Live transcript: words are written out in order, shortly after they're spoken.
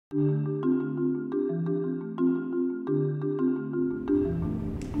Welcome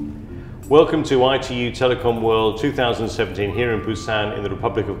to ITU Telecom World 2017 here in Busan in the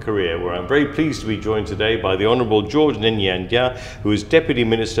Republic of Korea, where I'm very pleased to be joined today by the Honourable Hon Nenyi Andah, who is Deputy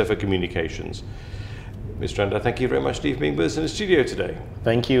Minister for Communications. Mr. Andah, thank you very much for being with us in the studio today.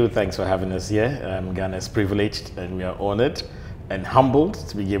 Thank you. Thanks for having us here. Ghana is privileged and we are honoured and humbled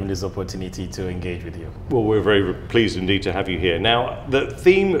to be given this opportunity to engage with you. Well, we're very pleased indeed to have you here. Now, the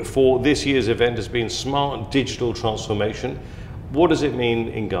theme for this year's event has been Smart Digital Transformation. What does it mean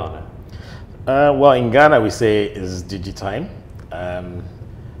in Ghana? Well, in Ghana, we say is digitime.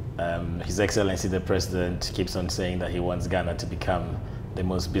 His Excellency the President keeps on saying that he wants Ghana to become the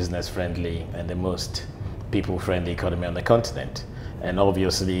most business-friendly and the most people-friendly economy on the continent. And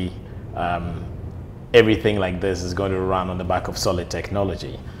obviously, everything like this is going to run on the back of solid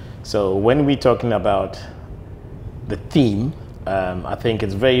technology. So when we're talking about the theme, I think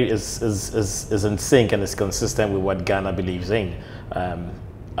it's very is in sync and is consistent with what Ghana believes in.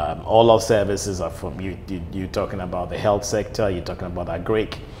 All our services are from you're talking about the health sector, you're talking about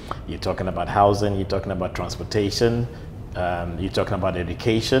agric, you're talking about housing, you're talking about transportation, you're talking about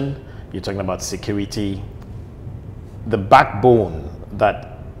education, you're talking about security. The backbone that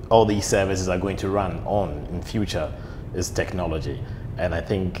all these services are going to run on in future is technology, and I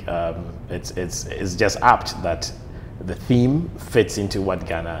think it's just apt that the theme fits into what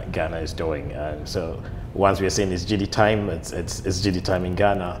Ghana is doing. So once we're saying it's GD time, it's GD time in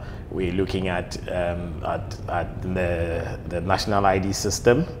Ghana. We're looking at the national ID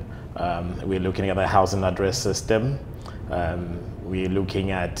system. We're looking at the housing address system. We're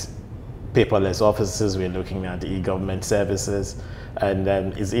looking at paperless offices. We're looking at e-government services. And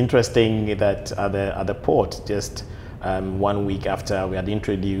it's interesting that at the port, just 1 week after we had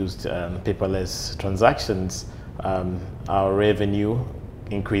introduced paperless transactions, our revenue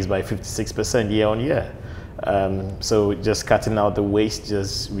increased by 56% year on year. So just cutting out the waste,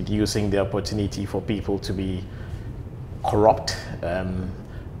 just reducing the opportunity for people to be corrupt,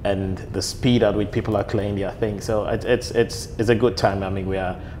 and the speed at which people are claiming their things. So it's a good time. I mean, we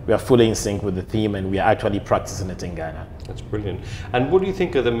are fully in sync with the theme, and we are actually practicing it in Ghana. That's brilliant. And what do you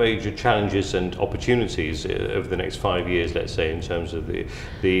think are the major challenges and opportunities over the next 5 years, let's say, in terms of the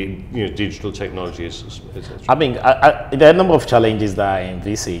digital technologies? I mean, there are a number of challenges that I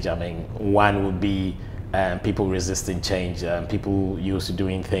envisage. I mean, one would be people resisting change. People used to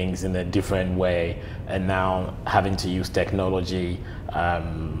doing things in a different way, and now having to use technology,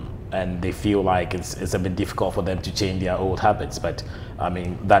 and they feel like it's a bit difficult for them to change their old habits. But I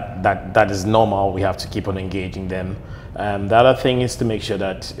mean, that is normal. We have to keep on engaging them. The other thing is to make sure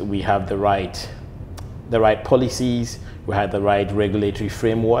that we have the right policies, we have the right regulatory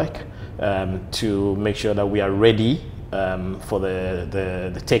framework to make sure that we are ready for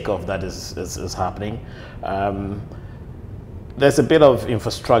the takeoff that is happening. There's a bit of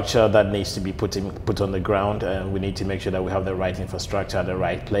infrastructure that needs to be put on the ground, and we need to make sure that we have the right infrastructure at the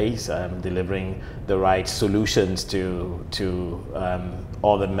right place, delivering the right solutions to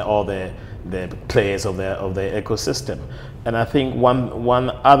all the players of the ecosystem. And I think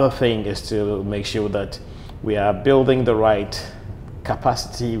one other thing is to make sure that we are building the right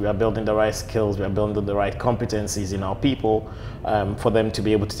capacity, we are building the right skills, we are building the right competencies in our people, for them to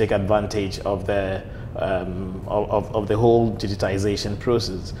be able to take advantage of the whole digitization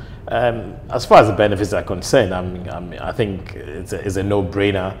process. As far as the benefits are concerned, I think it's a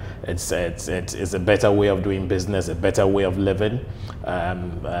no-brainer. It's a better way of doing business, a better way of living.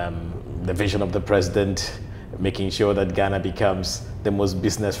 The vision of the president, making sure that Ghana becomes the most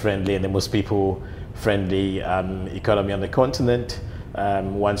business-friendly and the most people-friendly economy on the continent.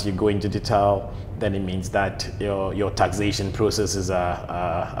 Once you go into digital, then it means that your taxation processes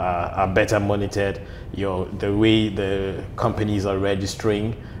are better monitored. The way the companies are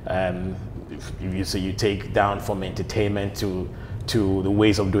registering, so you take down from entertainment to the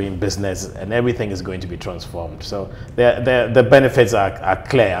ways of doing business, and everything is going to be transformed. So the benefits are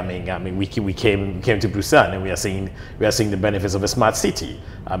clear. I mean, we came to Busan, and we are seeing the benefits of a smart city.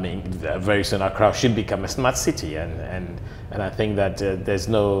 I mean, very soon Accra should become a smart city, and I think that there's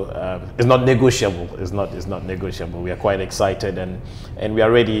no, it's not negotiable. It's not negotiable. We are quite excited, and we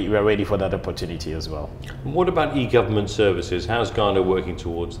are ready for that opportunity as well. What about e-government services? How's Ghana working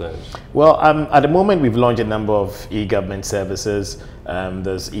towards those? Well, at the moment we've launched a number of e-government services.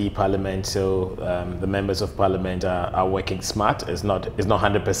 there's e-parliament, so the members of parliament are working smart. It's not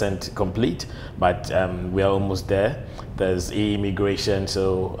 100% complete, but we are almost there. There's e-immigration,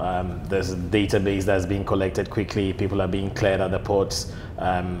 so there's a database that's being collected quickly. People are being cleared at the ports.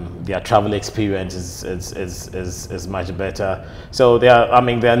 Their travel experience is much better. So there are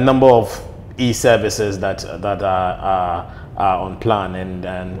a number of e-services that are on plan,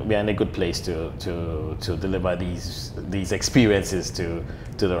 and we are in a good place to deliver these experiences to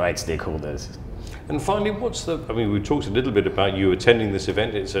the right stakeholders. And finally, we talked a little bit about you attending this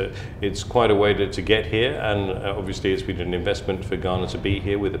event. It's quite a way to get here, and obviously it's been an investment for Ghana to be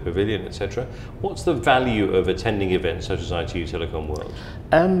here with a pavilion, etc. What's the value of attending events such as ITU Telecom World?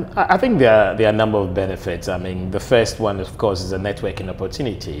 I think there are a number of benefits. The first one, of course, is a networking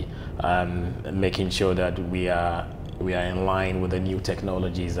opportunity, making sure that we are in line with the new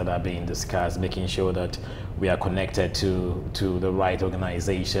technologies that are being discussed, making sure that we are connected to the right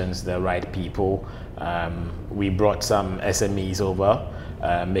organizations, the right people. We brought some SMEs over,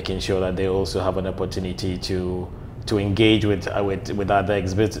 making sure that they also have an opportunity to engage with other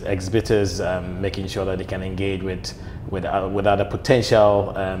exhibitors, making sure that they can engage with other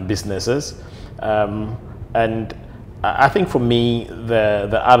potential businesses. And I think for me,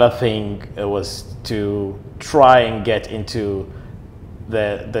 the other thing was to try and get into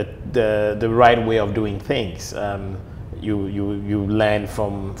the right way of doing things. You learn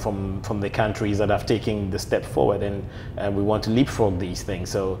from the countries that have taken the step forward, and we want to leapfrog these things.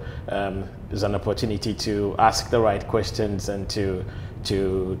 So there's an opportunity to ask the right questions and to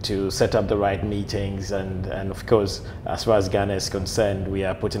set up the right meetings, and of course, as far as Ghana is concerned, we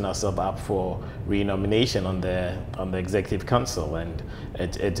are putting ourselves up for renomination on the Executive Council, and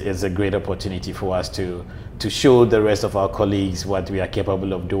it is a great opportunity for us to show the rest of our colleagues what we are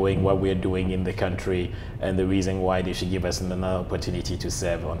capable of doing, what we are doing in the country, and the reason why they should give us another opportunity to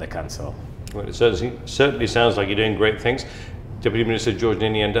serve on the council. Well, it certainly sounds like you're doing great things. Deputy Minister George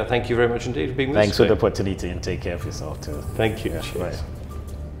Nenyi, Andah, thank you very much indeed for being with us. Thanks for the opportunity, and take care of yourself too. Thank you. Yeah, right.